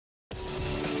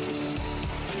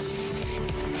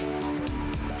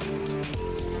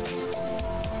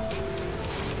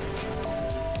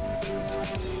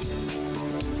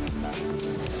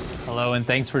Hello and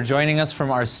thanks for joining us from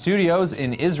our studios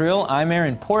in Israel. I'm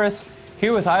Aaron Porras,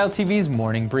 here with ILTV's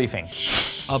morning briefing.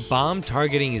 A bomb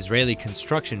targeting Israeli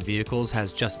construction vehicles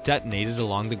has just detonated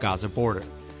along the Gaza border.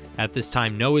 At this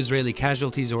time, no Israeli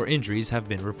casualties or injuries have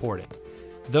been reported.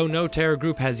 Though no terror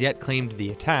group has yet claimed the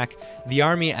attack, the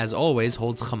army, as always,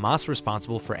 holds Hamas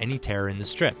responsible for any terror in the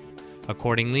Strip.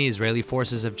 Accordingly, Israeli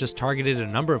forces have just targeted a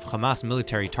number of Hamas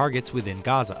military targets within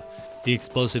Gaza. The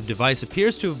explosive device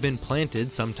appears to have been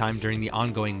planted sometime during the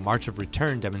ongoing March of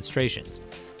Return demonstrations.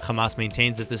 Hamas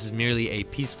maintains that this is merely a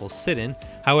peaceful sit-in.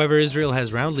 However, Israel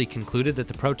has roundly concluded that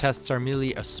the protests are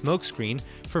merely a smokescreen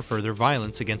for further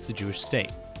violence against the Jewish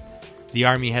state. The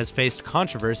army has faced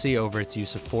controversy over its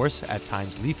use of force, at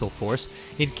times lethal force,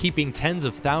 in keeping tens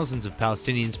of thousands of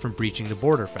Palestinians from breaching the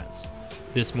border fence.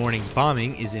 This morning's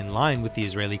bombing is in line with the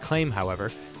Israeli claim,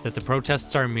 however, that the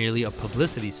protests are merely a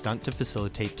publicity stunt to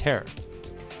facilitate terror.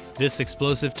 This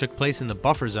explosive took place in the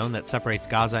buffer zone that separates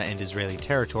Gaza and Israeli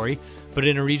territory, but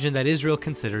in a region that Israel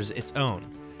considers its own.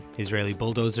 Israeli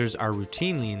bulldozers are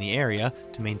routinely in the area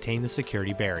to maintain the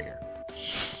security barrier.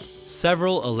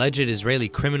 Several alleged Israeli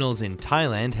criminals in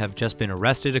Thailand have just been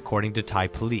arrested, according to Thai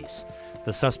police.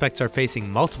 The suspects are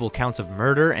facing multiple counts of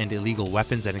murder and illegal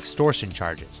weapons and extortion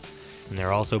charges, and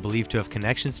they're also believed to have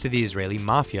connections to the Israeli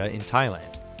mafia in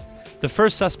Thailand. The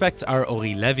first suspects are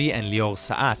Ori Levy and Lior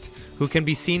Saat, who can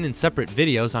be seen in separate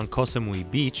videos on Koh Samui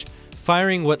Beach,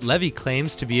 firing what Levy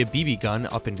claims to be a BB gun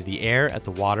up into the air, at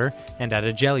the water, and at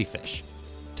a jellyfish.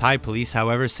 Thai police,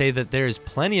 however, say that there is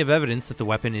plenty of evidence that the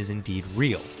weapon is indeed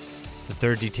real. The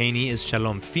third detainee is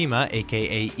Shalom Fima,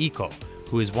 aka Iko,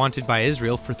 who is wanted by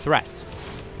Israel for threats.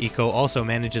 Iko also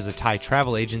manages a Thai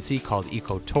travel agency called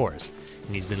Iko Tours,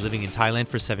 and he's been living in Thailand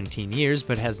for 17 years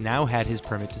but has now had his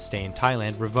permit to stay in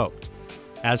Thailand revoked.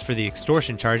 As for the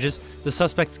extortion charges, the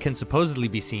suspects can supposedly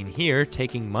be seen here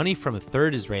taking money from a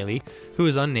third Israeli who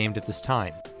is unnamed at this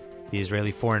time. The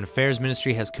Israeli Foreign Affairs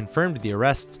Ministry has confirmed the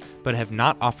arrests but have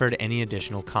not offered any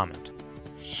additional comment.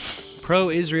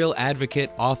 Pro-Israel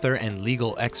advocate, author, and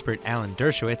legal expert Alan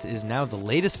Dershowitz is now the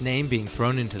latest name being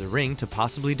thrown into the ring to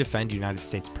possibly defend United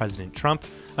States President Trump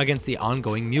against the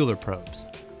ongoing Mueller probes.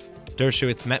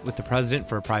 Dershowitz met with the president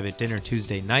for a private dinner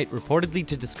Tuesday night, reportedly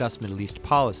to discuss Middle East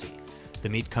policy. The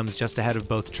meet comes just ahead of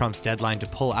both Trump's deadline to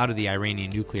pull out of the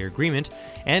Iranian nuclear agreement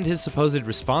and his supposed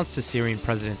response to Syrian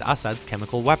President Assad's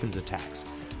chemical weapons attacks.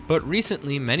 But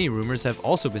recently, many rumors have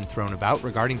also been thrown about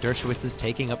regarding Dershowitz's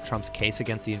taking up Trump's case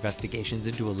against the investigations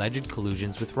into alleged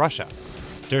collusions with Russia.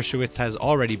 Dershowitz has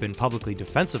already been publicly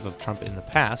defensive of Trump in the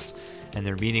past, and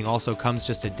their meeting also comes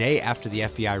just a day after the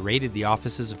FBI raided the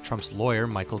offices of Trump's lawyer,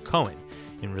 Michael Cohen,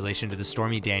 in relation to the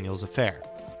Stormy Daniels affair.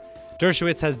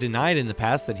 Dershowitz has denied in the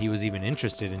past that he was even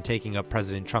interested in taking up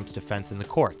President Trump's defense in the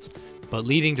courts, but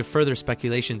leading to further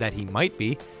speculation that he might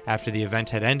be. After the event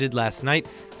had ended last night,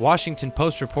 Washington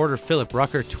Post reporter Philip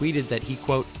Rucker tweeted that he,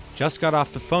 quote, just got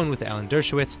off the phone with Alan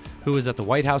Dershowitz, who was at the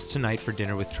White House tonight for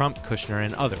dinner with Trump, Kushner,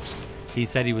 and others. He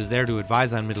said he was there to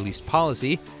advise on Middle East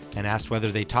policy, and asked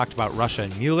whether they talked about Russia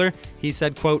and Mueller, he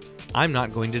said, quote, I'm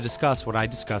not going to discuss what I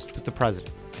discussed with the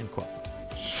president, end quote.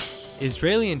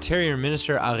 Israeli Interior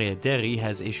Minister Aryeh Deri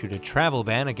has issued a travel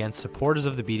ban against supporters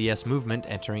of the BDS movement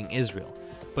entering Israel.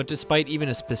 But despite even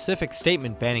a specific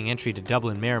statement banning entry to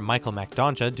Dublin Mayor Michael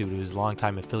McDonagh due to his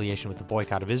longtime affiliation with the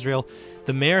boycott of Israel,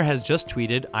 the mayor has just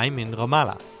tweeted, I'm in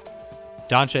Ramallah.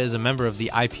 Doncha is a member of the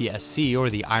IPSC, or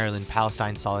the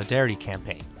Ireland-Palestine Solidarity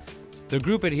Campaign. The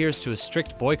group adheres to a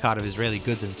strict boycott of Israeli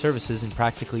goods and services in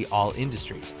practically all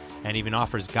industries, and even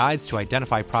offers guides to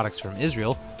identify products from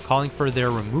Israel, calling for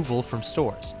their removal from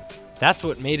stores. That's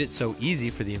what made it so easy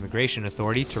for the immigration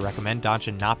authority to recommend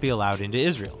Doncha not be allowed into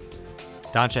Israel.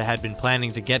 Doncha had been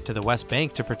planning to get to the West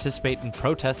Bank to participate in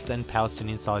protests and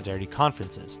Palestinian solidarity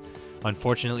conferences.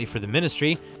 Unfortunately for the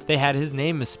ministry, they had his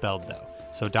name misspelled though,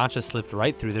 so Doncha slipped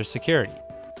right through their security.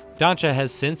 Doncha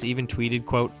has since even tweeted,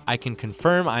 quote, I can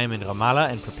confirm I am in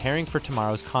Ramallah and preparing for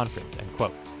tomorrow's conference, end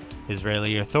quote.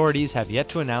 Israeli authorities have yet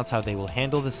to announce how they will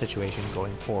handle the situation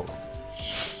going forward.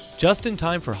 Just in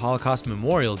time for Holocaust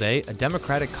Memorial Day, a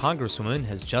Democratic congresswoman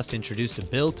has just introduced a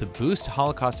bill to boost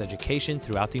Holocaust education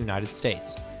throughout the United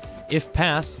States. If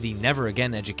passed, the Never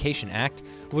Again Education Act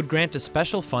would grant a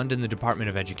special fund in the Department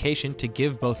of Education to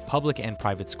give both public and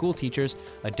private school teachers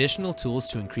additional tools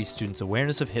to increase students'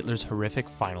 awareness of Hitler's horrific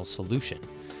final solution.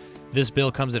 This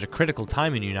bill comes at a critical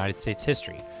time in United States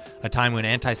history, a time when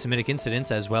anti-Semitic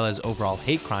incidents as well as overall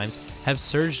hate crimes have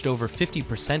surged over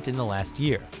 50% in the last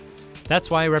year. That's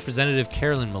why Representative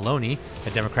Carolyn Maloney,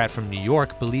 a Democrat from New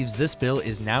York, believes this bill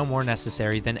is now more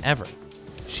necessary than ever.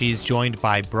 She's joined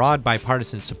by broad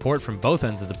bipartisan support from both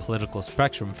ends of the political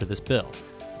spectrum for this bill.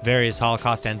 Various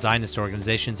Holocaust and Zionist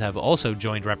organizations have also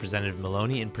joined Representative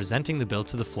Maloney in presenting the bill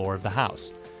to the floor of the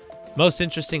House. Most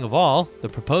interesting of all, the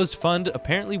proposed fund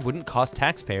apparently wouldn't cost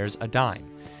taxpayers a dime.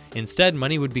 Instead,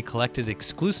 money would be collected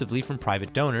exclusively from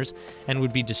private donors and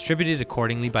would be distributed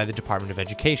accordingly by the Department of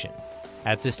Education.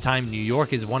 At this time, New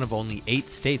York is one of only 8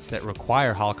 states that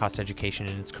require Holocaust education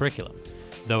in its curriculum.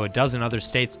 Though a dozen other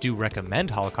states do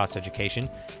recommend Holocaust education,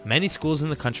 many schools in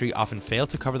the country often fail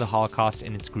to cover the Holocaust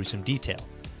in its gruesome detail.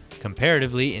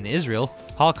 Comparatively, in Israel,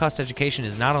 Holocaust education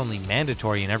is not only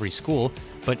mandatory in every school,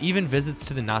 but even visits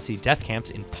to the Nazi death camps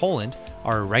in Poland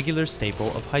are a regular staple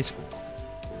of high school.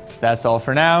 That's all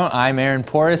for now. I'm Aaron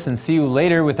Porras, and see you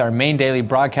later with our main daily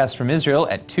broadcast from Israel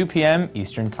at 2 p.m.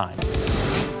 Eastern Time.